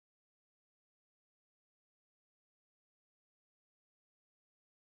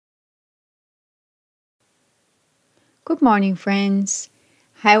Good morning, friends.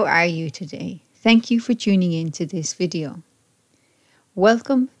 How are you today? Thank you for tuning in to this video.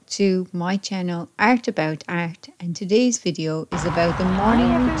 Welcome to my channel, Art About Art, and today's video is about the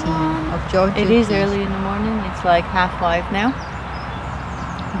morning routine of Georgia. It is early in the morning, it's like 5:30 now.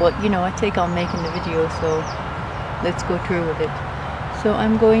 But you know, I take on making the video, so let's go through with it. So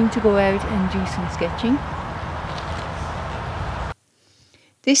I'm going to go out and do some sketching.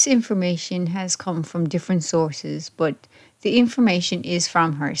 This information has come from different sources, but the information is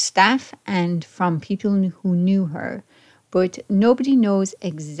from her staff and from people who knew her, but nobody knows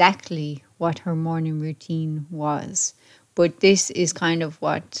exactly what her morning routine was. But this is kind of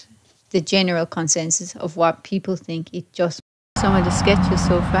what the general consensus of what people think it just. Some of the sketches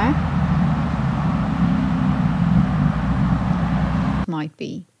so far might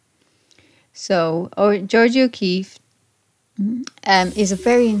be. So, Georgia O'Keeffe is a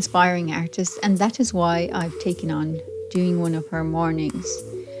very inspiring artist, and that is why I've taken on doing one of her mornings.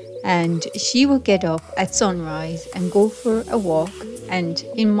 And she will get up at sunrise and go for a walk, and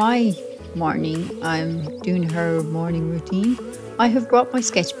in my morning I'm doing her morning routine. I have brought my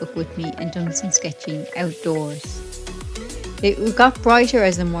sketchbook with me and done some sketching outdoors. It got brighter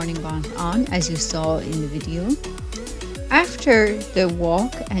as the morning went on, as you saw in the video. After the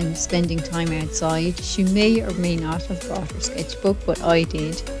walk and spending time outside, she may or may not have brought her sketchbook, but I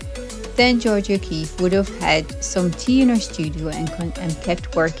did. Then Georgia O'Keeffe would have had some tea in her studio and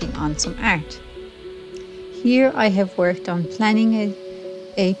kept working on some art. Here I have worked on planning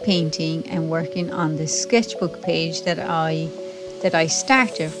a painting and working on the sketchbook page that I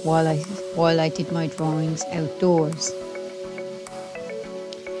started while I did my drawings outdoors.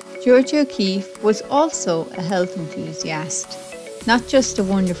 Georgia O'Keeffe was also a health enthusiast, not just a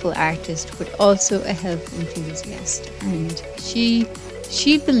wonderful artist, but also a health enthusiast. And she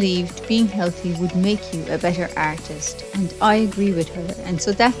believed being healthy would make you a better artist, and I agree with her. And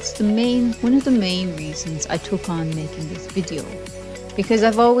so that's one of the main reasons I took on making this video, because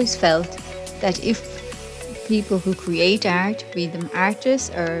I've always felt that if people who create art, be them artists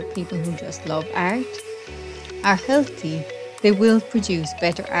or people who just love art, are healthy, they will produce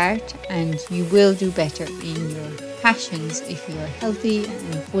better art, and you will do better in your passions if you are healthy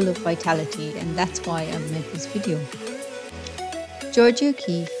and full of vitality, and that's why I've made this video. Georgia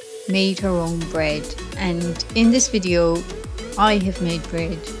O'Keeffe made her own bread, and in this video I have made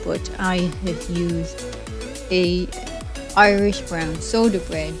bread, but I have used a Irish brown soda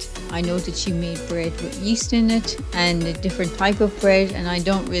bread. I know that she made bread with yeast in it and a different type of bread, and I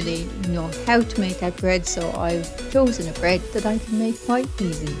don't really know how to make that bread, so I've chosen a bread that I can make quite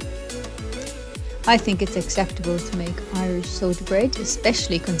easily. I think it's acceptable to make Irish soda bread,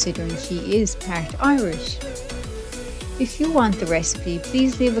 especially considering she is part Irish. If you want the recipe,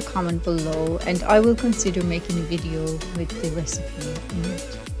 please leave a comment below and I will consider making a video with the recipe in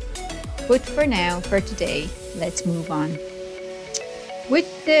it. But for now, for today, let's move on.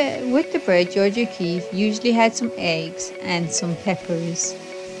 With the bread, Georgia O'Keeffe usually had some eggs and some peppers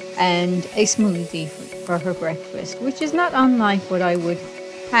and a smoothie for her breakfast, which is not unlike what I would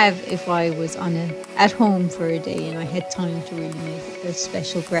have if I was at home for a day and I had time to really make a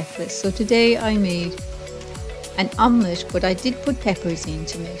special breakfast. So today I made an omelette, but I did put peppers in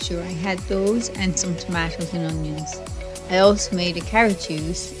to make sure I had those, and some tomatoes and onions. I also made a carrot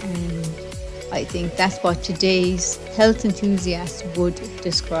juice, and I think that's what today's health enthusiast would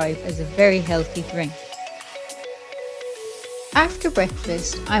describe as a very healthy drink. After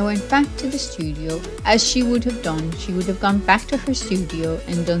breakfast, I went back to the studio, as she would have done. She would have gone back to her studio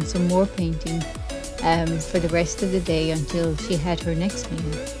and done some more painting for the rest of the day until she had her next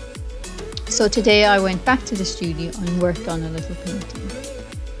meal. So today I went back to the studio and worked on a little painting.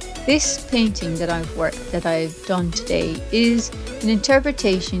 This painting that I've done today is an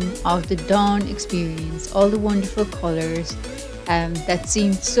interpretation of the dawn experience, all the wonderful colours that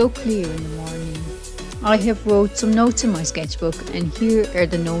seemed so clear in the morning. I have wrote some notes in my sketchbook, and here are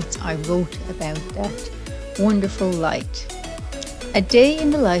the notes I wrote about that wonderful light. A day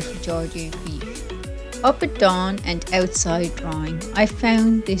in the life of Georgia O'Keeffe. Up at dawn and outside drawing, I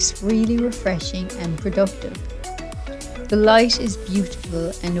found this really refreshing and productive. The light is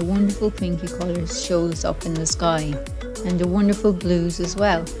beautiful, and the wonderful pinky colours shows up in the sky, and the wonderful blues as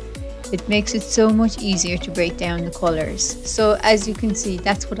well. It makes it so much easier to break down the colours. So as you can see,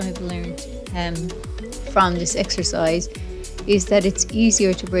 that's what I've learned from this exercise, is that it's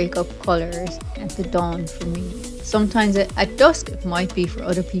easier to break up colours at the dawn for me. Sometimes at dusk it might be for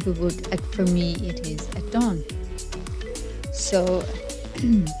other people, but for me it is at dawn. So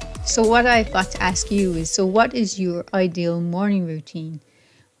what I've got to ask you is, so what is your ideal morning routine?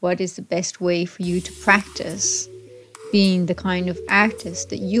 What is the best way for you to practice being the kind of artist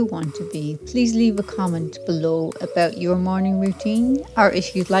that you want to be, please leave a comment below about your morning routine, or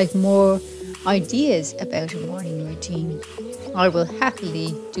if you'd like more ideas about a morning routine. I will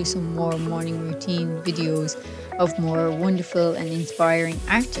happily do some more morning routine videos of more wonderful and inspiring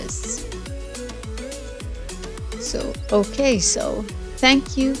artists. So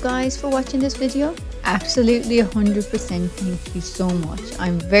thank you guys for watching this video. Absolutely 100% thank you so much.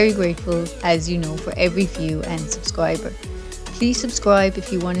 I'm very grateful, as you know, for every view and subscriber. Please subscribe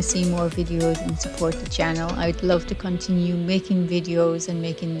if you want to see more videos and support the channel. I'd love to continue making videos and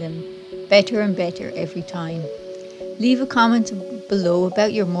making them better and better every time. Leave a comment below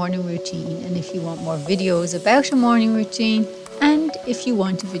about your morning routine, and if you want more videos about a morning routine, and if you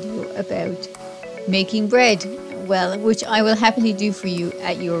want a video about making bread, well, which I will happily do for you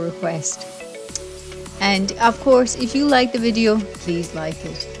at your request. And of course, if you like the video, please like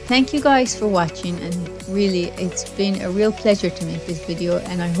it. Thank you guys for watching, and really it's been a real pleasure to make this video,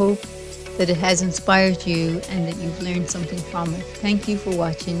 and I hope that it has inspired you and that you've learned something from it. Thank you for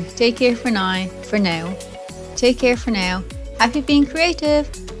watching. Take care for now. Take care for now. Happy being creative.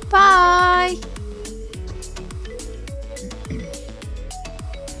 Bye.